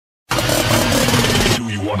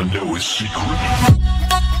wanna know his secret?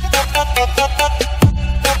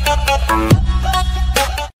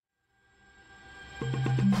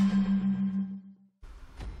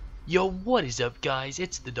 Yo, what is up guys,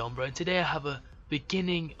 it's TheDonBro, and today I have a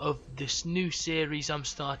beginning of this new series I'm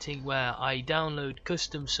starting where I download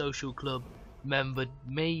custom social club member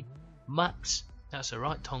made maps. That's a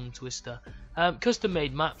right tongue twister. Custom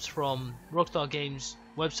made maps from Rockstar Games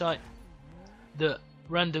website that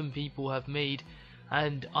random people have made,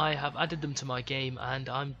 and I have added them to my game and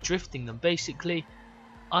I'm drifting them. Basically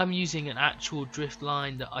I'm using an actual drift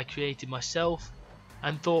line that I created myself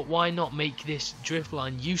and thought, why not make this drift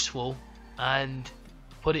line useful and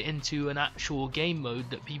put it into an actual game mode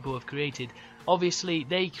that people have created. Obviously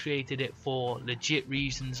they created it for legit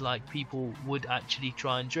reasons, like people would actually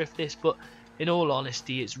try and drift this, but in all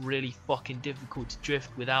honesty it's really fucking difficult to drift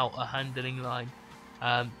without a handling line,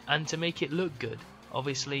 and to make it look good.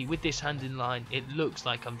 Obviously with this handling line it looks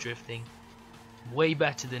like I'm drifting way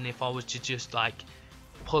better than if I was to just like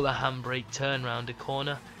pull a handbrake, turn around a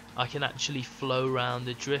corner. I can actually flow around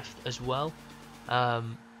the drift as well.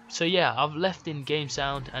 So yeah, I've left in game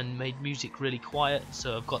sound and made music really quiet,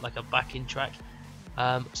 so I've got like a backing track,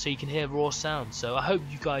 so you can hear raw sound. So I hope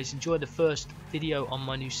you guys enjoy the first video on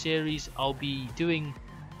my new series. I'll be doing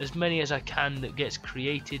as many as I can that gets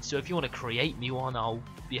created, so if you want to create me one I'll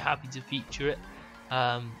be happy to feature it.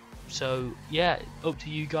 So yeah, up to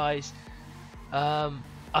you guys.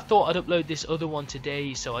 I thought I'd upload this other one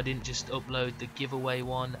today, so I didn't just upload the giveaway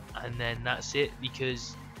one and then that's it,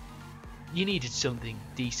 because you needed something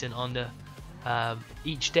decent on there.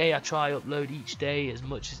 Each day I try upload each day as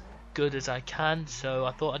much as good as I can, so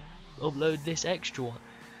I thought I'd upload this extra one.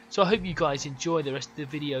 So I hope you guys enjoy the rest of the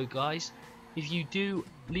video guys. If you do,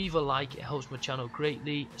 leave a like, it helps my channel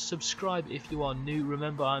greatly. Subscribe if you are new.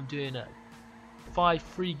 Remember I'm doing a 5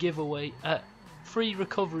 free giveaway, free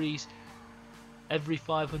recoveries every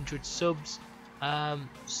 500 subs.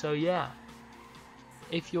 So yeah,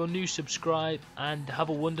 if you're new, subscribe and have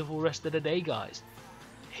a wonderful rest of the day guys.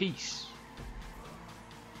 Peace.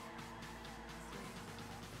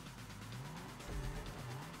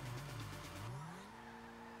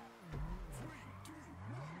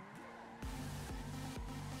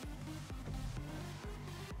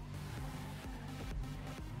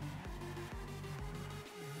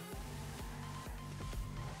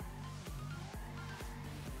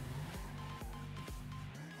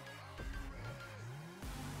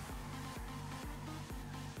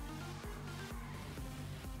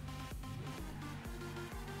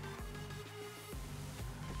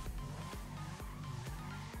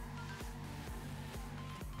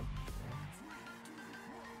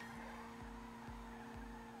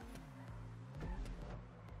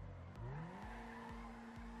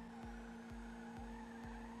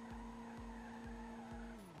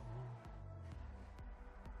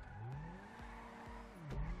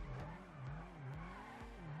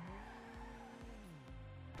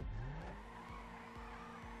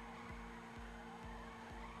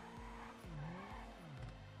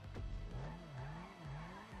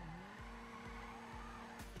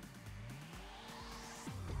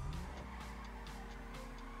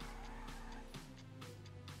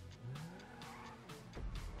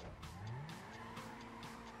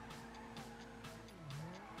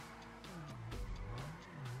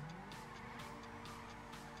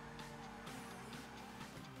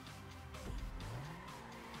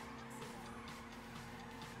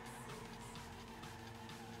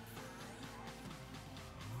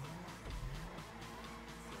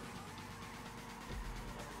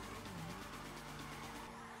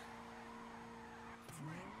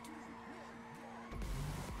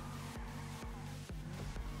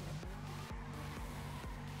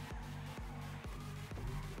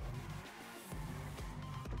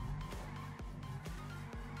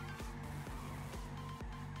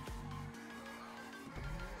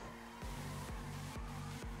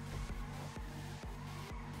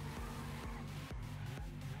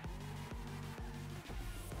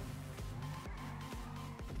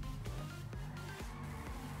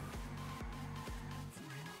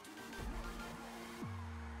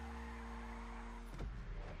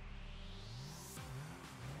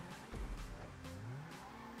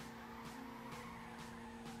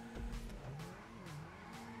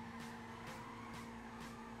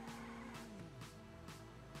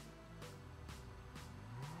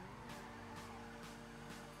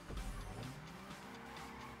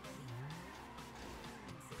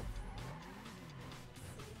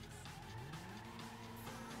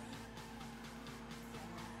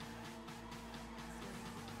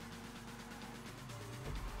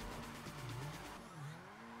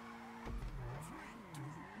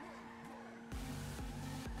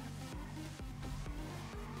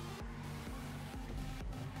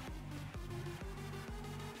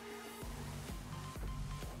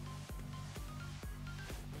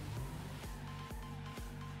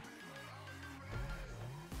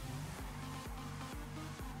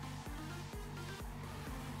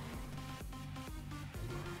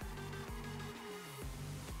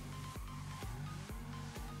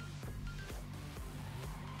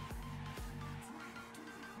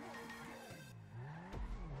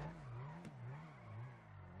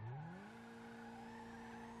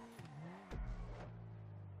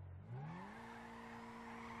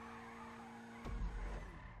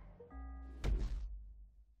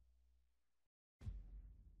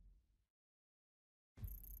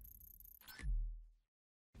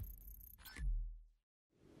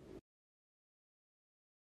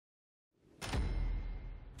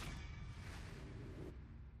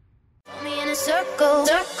 circle,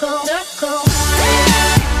 circle, circle.